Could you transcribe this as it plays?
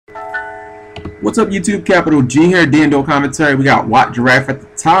What's up, YouTube? Capital G here. D&Do commentary. We got Watt Giraffe at the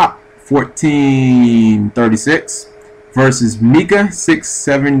top, 1436 versus Mega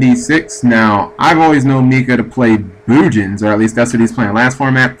 676. Now, I've always known Mega to play Boojins, or at least that's what he's playing last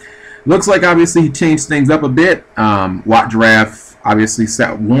format. Looks like obviously he changed things up a bit. Watt Giraffe obviously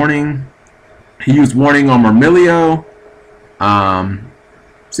set warning. He used warning on Mermilio.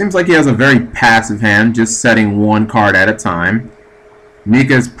 Seems like he has a very passive hand, just setting one card at a time.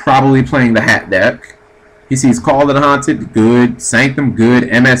 Mika's probably playing the Hat deck. He sees Call of the Haunted, good. Sanctum,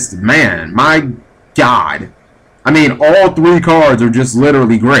 good. MS, man, my God. I mean, all three cards are just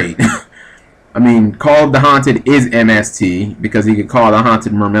literally great. I mean, Call of the Haunted is MST, because he could Call the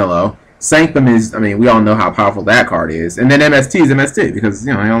Haunted Mermillo. Sanctum is, I mean, we all know how powerful that card is. And then MST is MST, because,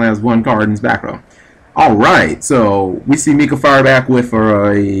 you know, he only has one card in his back row. Alright, so we see Mika fire back with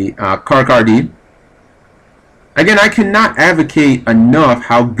a Car-Car-D. Again, I cannot advocate enough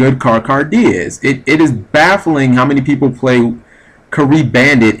how good Car-Car-D is. It is baffling how many people play Kari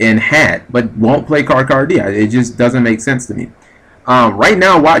Bandit and Hat, but won't play Car-Car-D. It just doesn't make sense to me. Right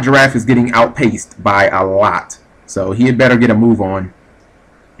now, Watt Giraffe is getting outpaced by a lot, so he had better get a move on.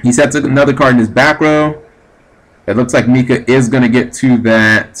 He sets another card in his back row. It looks like Mika is going to get to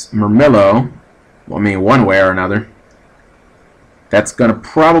that Mermillo. Well, I mean, one way or another. That's going to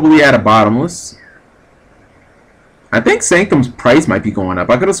probably add a bottomless. I think Sanctum's price might be going up.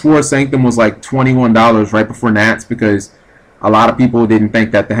 I could have swore Sanctum was like $21 right before Nats, because a lot of people didn't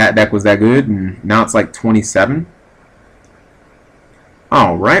think that the Hat deck was that good, and now it's like $27.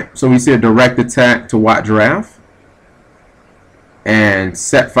 Alright, so we see a direct attack to Watt Giraffe. And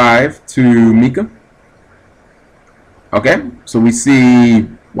set 5 to Mika. Okay, so we see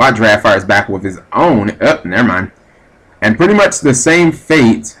Watt Giraffe fires back with his own. Oh, never mind. And pretty much the same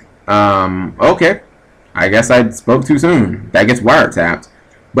fate. Okay. I guess I spoke too soon. That gets wiretapped.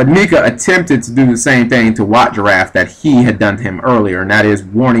 But Mika attempted to do the same thing to Watt Giraffe that he had done to him earlier, and that is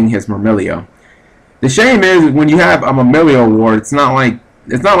warning his Mermilio. The shame is when you have a Mermilio ward, it's not like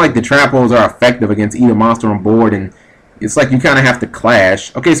the trap holes are effective against either monster on board, and it's like you kind of have to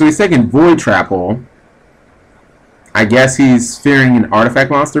clash. Okay, so he's taking Void Trap Hole. I guess he's fearing an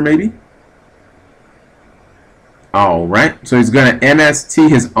artifact monster, maybe? Alright, so he's going to MST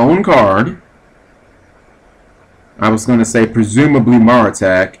his own card. I was going to say presumably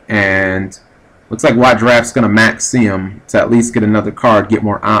Maratek, and looks like Watt Giraffe's going to max him to at least get another card, get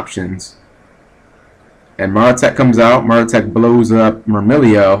more options. And Maratek comes out. Maratek blows up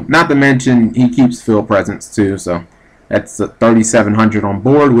Mermilio. Not to mention he keeps field presence too, so that's a 3,700 on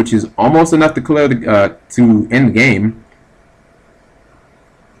board, which is almost enough to clear the, to end the game.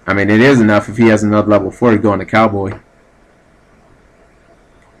 I mean, it is enough if he has another level 4 to go on the Cowboy.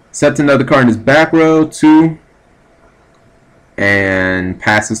 Sets another card in his back row, 2. And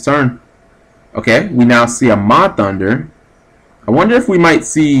passes turn. Okay, we now see a Mod Thunder. I wonder if we might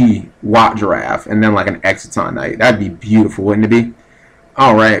see Watt Giraffe and then like an Exciton Knight. That'd be beautiful, wouldn't it be?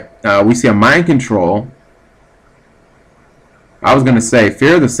 Alright, we see a Mind Control. I was going to say,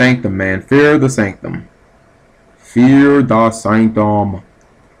 fear the Sanctum, man. Fear the Sanctum. Fear the Sanctum.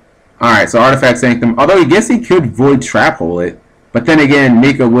 Alright, so Artifact Sanctum. Although I guess he could Void Trap Hole it. But then again,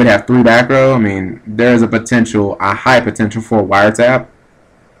 Mika would have 3 back row. I mean, there's a high potential for a wiretap.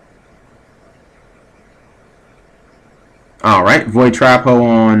 Alright, Void Trap Hole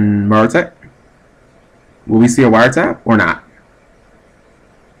on Maratek. Will we see a wiretap or not?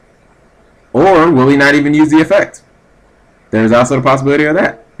 Or will he not even use the effect? There's also the possibility of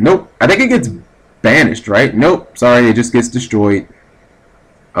that. Nope. I think it gets banished, right? Nope. Sorry, it just gets destroyed.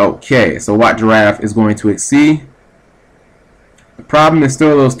 Okay, so Watt Giraffe is going to exceed. The problem is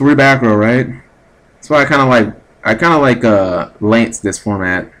still those 3 back row, right? That's why I kind of like Lance this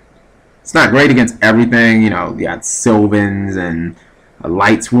format. It's not great against everything, you know. You got Sylvans and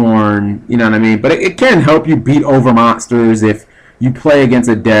Lightsworn, you know what I mean. But it can help you beat over monsters if you play against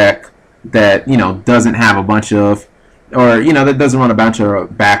a deck that, you know, doesn't have a bunch of, or you know, that doesn't run a bunch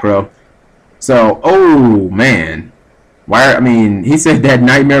of back row. So, oh man. I mean, he said that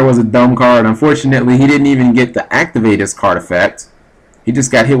Nightmare was a dumb card. Unfortunately, he didn't even get to activate his card effect. He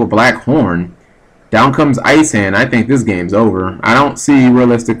just got hit with Black Horn. Down comes Ice Hand. I think this game's over. I don't see,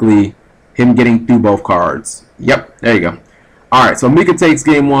 realistically, him getting through both cards. Yep, there you go. Alright, so Mika takes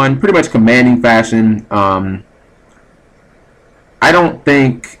game 1. Pretty much commanding fashion. I don't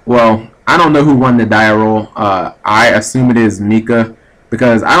think... Well, I don't know who won the die roll. I assume it is Mika,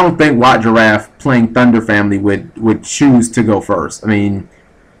 because I don't think Watt Giraffe playing Thunder Family would choose to go first. I mean,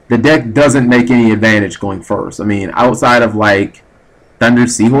 the deck doesn't make any advantage going first. I mean, outside of like Thunder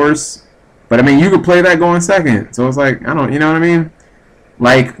Seahorse. But I mean, you could play that going second. So it's like, I don't, you know what I mean?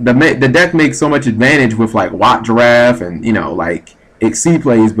 Like the deck makes so much advantage with like Watt Giraffe and like H.A.T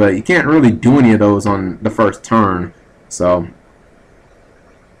plays, but you can't really do any of those on the first turn. So,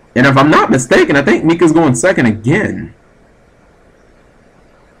 and if I'm not mistaken, I think Mika's going second again.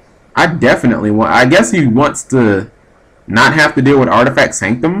 I definitely want. I guess he wants to not have to deal with Artifact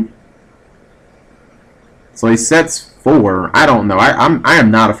Sanctum. So he sets 4. I don't know. I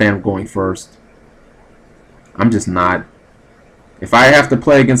am not a fan of going first. I'm just not. If I have to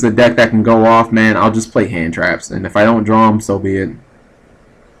play against a deck that can go off, man, I'll just play hand traps. And if I don't draw them, so be it.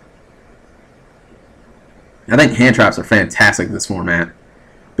 I think hand traps are fantastic in this format.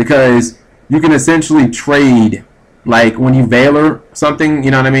 Because you can essentially trade, like when you Veiler something, you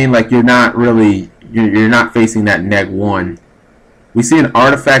know what I mean? Like you're not really, you're not facing that -1. We see an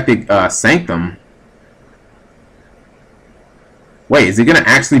Artifacted Sanctum. Wait, is he going to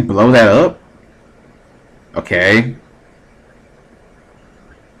actually blow that up? Okay.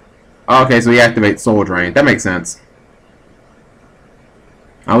 Okay, so he activates Soul Drain. That makes sense.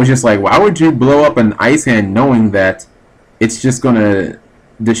 I was just like, why would you blow up an Ice Hand knowing that it's just going to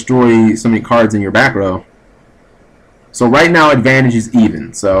destroy so many cards in your back row? So right now, advantage is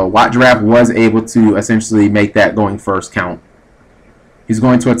even. So Watt Giraffe was able to essentially make that going first count. He's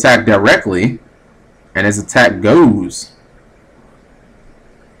going to attack directly, and his attack goes.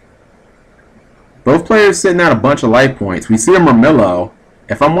 Both players sitting at a bunch of life points. We see a Murmillo.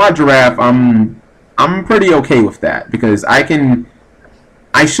 If I'm Watt Giraffe, I'm pretty okay with that because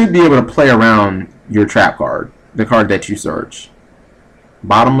I should be able to play around your trap card, the card that you search.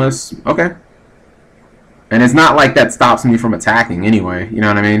 Bottomless, okay. And it's not like that stops me from attacking anyway, you know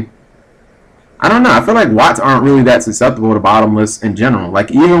what I mean? I don't know, I feel like Watts aren't really that susceptible to bottomless in general.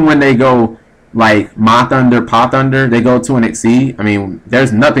 Like even when they go like Ma Thunder, Pa Thunder, they go to an X-C. I mean,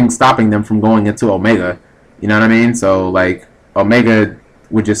 there's nothing stopping them from going into Omega. You know what I mean? So like Omega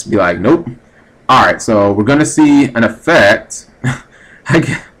would just be like, nope. Alright, so we're gonna see an effect.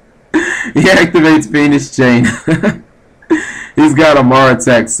 He activates Venus Chain. He's got a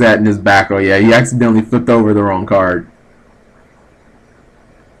Maratech set in his back row. Yeah, he accidentally flipped over the wrong card.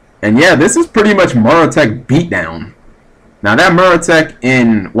 And yeah, this is pretty much Maratech beatdown. Now that Maratech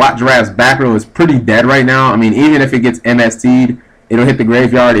in Watt Giraffe's back row is pretty dead right now. I mean, even if it gets MST'd, it'll hit the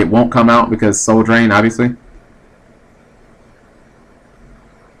graveyard. It won't come out because Soul Drain, obviously.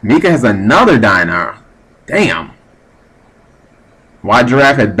 Mika has another Diner. Damn. Watt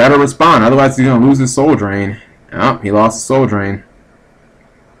Giraffe had better respond, otherwise he's going to lose his Soul Drain. Oh, he lost his Soul Drain.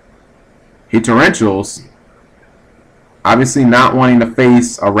 He Torrentials. Obviously not wanting to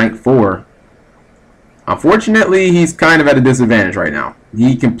face a rank 4. Unfortunately, he's kind of at a disadvantage right now.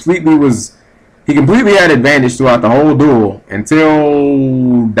 He completely had advantage throughout the whole duel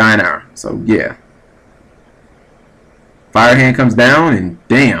until Diner. So yeah. Fire Hand comes down and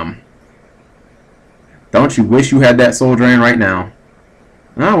damn. Don't you wish you had that Soul Drain right now?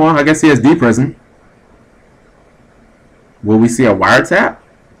 Oh well, I guess he has Deep Prison. Will we see a Wiretap?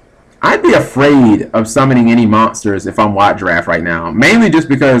 I'd be afraid of summoning any monsters if I'm Watt Giraffe right now. Mainly just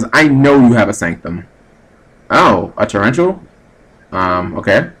because I know you have a Sanctum. Oh, a Torrential?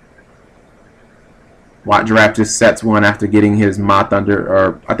 Okay. Watt Giraffe just sets one after getting his Ma Thunder,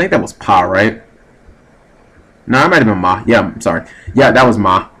 or I think that was Pa, right? No, it might have been Ma. Yeah, I'm sorry. Yeah, that was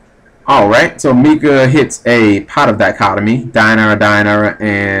Ma. Alright, so Mika hits a Pot of Dichotomy, Dinara,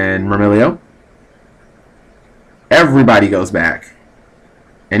 and Murmillo. Everybody goes back.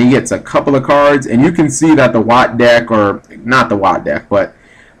 And he gets a couple of cards, and you can see that the Watt deck, or not the Watt deck, but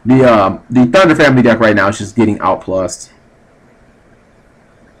the Thunder Family deck right now is just getting outplussed.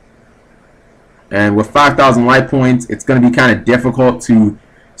 And with 5,000 life points, it's going to be kind of difficult to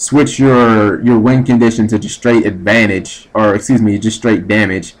switch your win condition to just straight advantage, or excuse me, just straight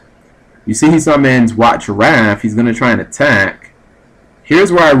damage. You see he summons Watt Giraffe. He's going to try and attack.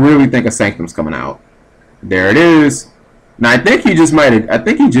 Here's where I really think a Sanctum's coming out. There it is. Now I think he just might have, I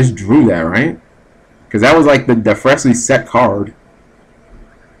think he just drew that, right? Because that was like the freshly set card.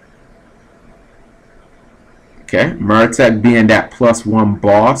 Okay, Maratech being that +1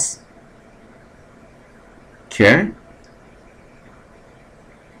 boss. Okay.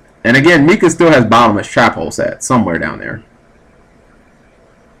 And again, Mika still has Bottomless Trap Hole set somewhere down there.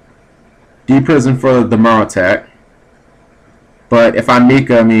 Deep Prison for the Maratech. But if I'm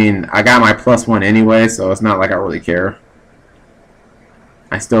Mika, I mean, I got my +1 anyway, so it's not like I really care.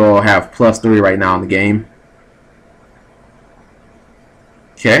 I still have +3 right now in the game.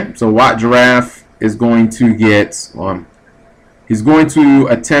 Okay, so Watt Giraffe is going to get, he's going to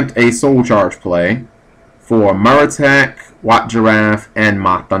attempt a Soul Charge play for Maratech, Watt Giraffe, and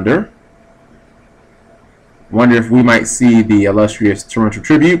Ma Thunder. Wonder if we might see the illustrious torrential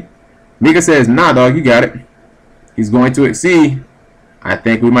tribute. Mega says, nah, dog, you got it. He's going to exceed. I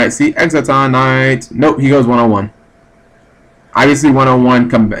think we might see Exoton Knight. Nope, he goes 101. Obviously,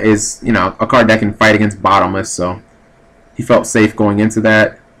 101 is, you know, a card that can fight against Bottomless, so he felt safe going into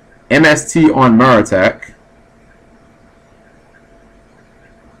that. MST on Murotech.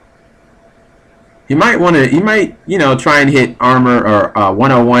 He might, you know, try and hit armor or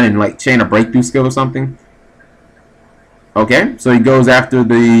 101 and like chain a breakthrough skill or something. Okay, so he goes after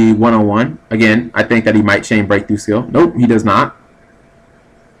the 101. Again, I think that he might chain breakthrough skill. Nope, he does not.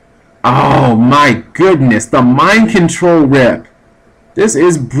 Oh my goodness, the mind control rip. This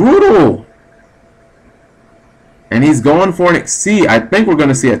is brutal. And he's going for an exceed. I think we're going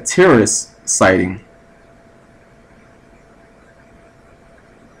to see a Terrace sighting.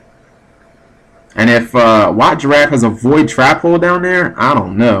 And if Watt Giraffe has a Void Trap Hole down there, I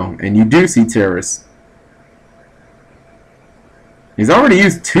don't know. And you do see Terrace. He's already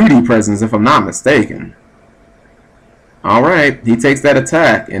used 2D presence, if I'm not mistaken. Alright, he takes that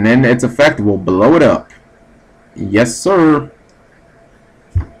attack, and then it's effective. We'll blow it up. Yes, sir.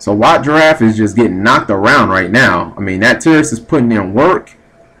 So Watt Giraffe is just getting knocked around right now. I mean, that Terrace is putting in work.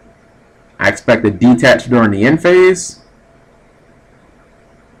 I expect a detach during the end phase.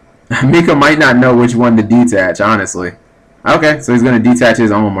 Mika might not know which one to detach, honestly. Okay, so he's going to detach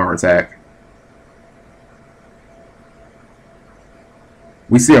his own armor attack.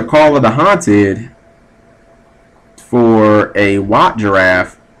 We see a Call of the Haunted for a Watt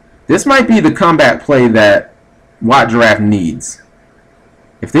Giraffe. This might be the combat play that Watt Giraffe needs.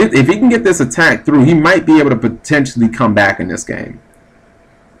 If he can get this attack through, he might be able to potentially come back in this game.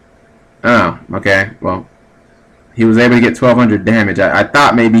 Oh, okay. Well, he was able to get 1,200 damage. I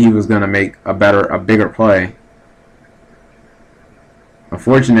thought maybe he was going to make a bigger play.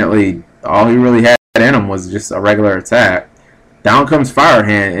 Unfortunately, all he really had in him was just a regular attack. Down comes Fire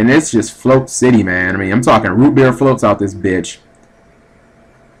Hand, and it's just Float City, man. I mean, I'm talking root beer floats out this bitch.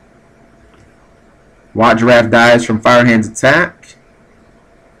 Watt Giraffe dies from Fire Hand's attack.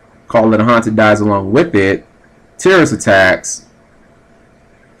 Call of the Haunted dies along with it. Terrace attacks.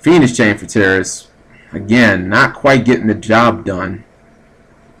 Phoenix Chain for Terrace. Again, not quite getting the job done.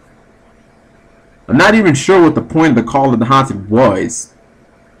 I'm not even sure what the point of the Call of the Haunted was.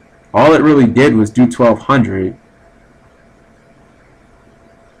 All it really did was do 1,200.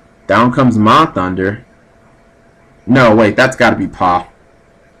 Down comes Ma Thunder. No, wait, that's got to be Pa.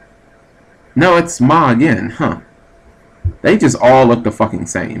 No, it's Ma again, huh? They just all look the fucking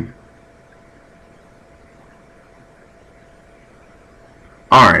same.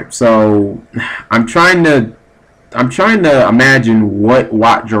 Alright, so I'm trying to imagine what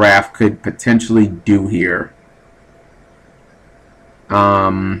Watt Giraffe could potentially do here.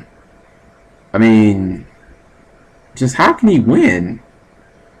 I mean, just how can he win?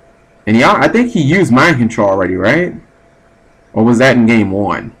 And I think he used mind control already, right? Or was that in game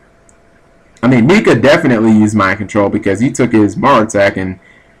 1? I mean, Mika definitely used mind control because he took his Mar attack and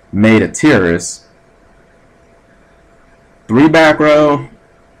made a Terrace. 3 back row.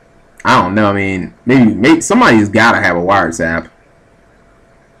 I don't know. I mean, maybe somebody's got to have a wiretap.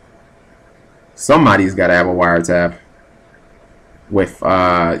 Somebody's got to have a wiretap with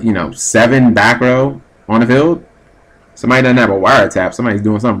you know, 7 back row on the field. Somebody doesn't have a wiretap. Somebody's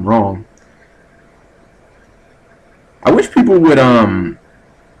doing something wrong. I wish people would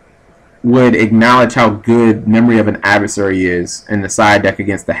acknowledge how good Memory of an Adversary is in the side deck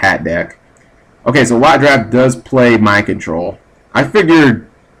against the Hat deck. Okay, so Watt Giraffe does play Mind Control. I figured,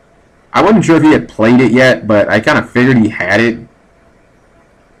 I wasn't sure if he had played it yet, but I kind of figured he had it.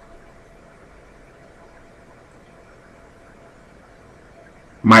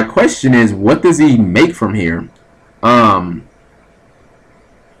 My question is, what does he make from here? The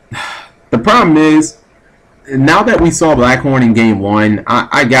problem is, now that we saw Blackhorn in game 1,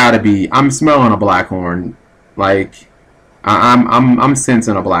 I'm smelling a Blackhorn. Like, I'm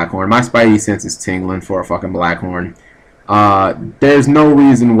sensing a Blackhorn. My Spidey sense is tingling for a fucking Blackhorn. There's no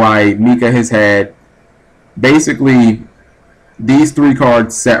reason why Mika has had basically these 3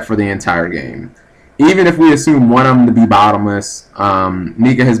 cards set for the entire game. Even if we assume one of them to be bottomless,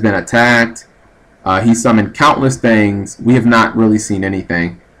 Mika has been attacked. He summoned countless things. We have not really seen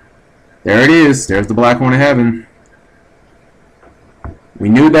anything. There it is. There's the Black Horn of Heaven. We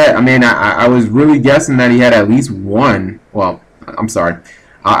knew that. I mean, I was really guessing that he had at least one. Well, I'm sorry.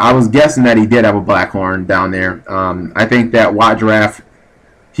 I was guessing that he did have a Black Horn down there. I think that Watt Giraffe,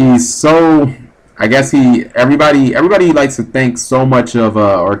 he's so... I guess everybody likes to think so much of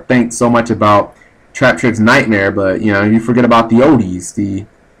or think so much about Trap Trick's Nightmare, but you know, you forget about the Odies, the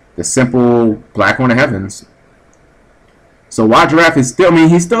simple Black Horn of Heavens. So White Giraffe is still, I mean,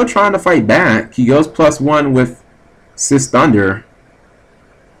 he's still trying to fight back. He goes +1 with Sis Thunder.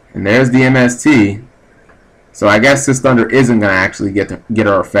 And there's the MST. So I guess Sis Thunder isn't going to actually get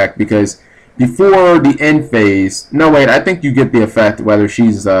her effect, because before the end phase, no wait, I think you get the effect whether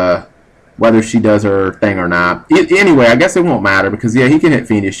she's whether she does her thing or not. Anyway, I guess it won't matter, because yeah, he can hit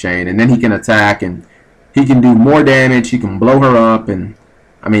Fiendish Chain and then he can attack and he can do more damage. He can blow her up, and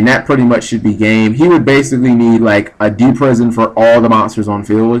I mean that pretty much should be game. He would basically need like a D-Prison for all the monsters on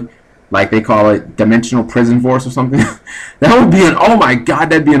field. Like they call it Dimensional Prison Force or something. That would be an, oh my god,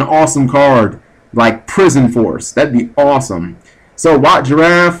 that'd be an awesome card. Like Prison Force. That'd be awesome. So White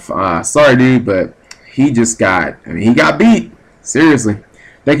Giraffe, sorry dude, but he just got, I mean, he got beat. Seriously.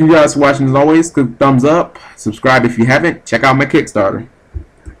 Thank you guys for watching as always. Click thumbs up. Subscribe if you haven't. Check out my Kickstarter.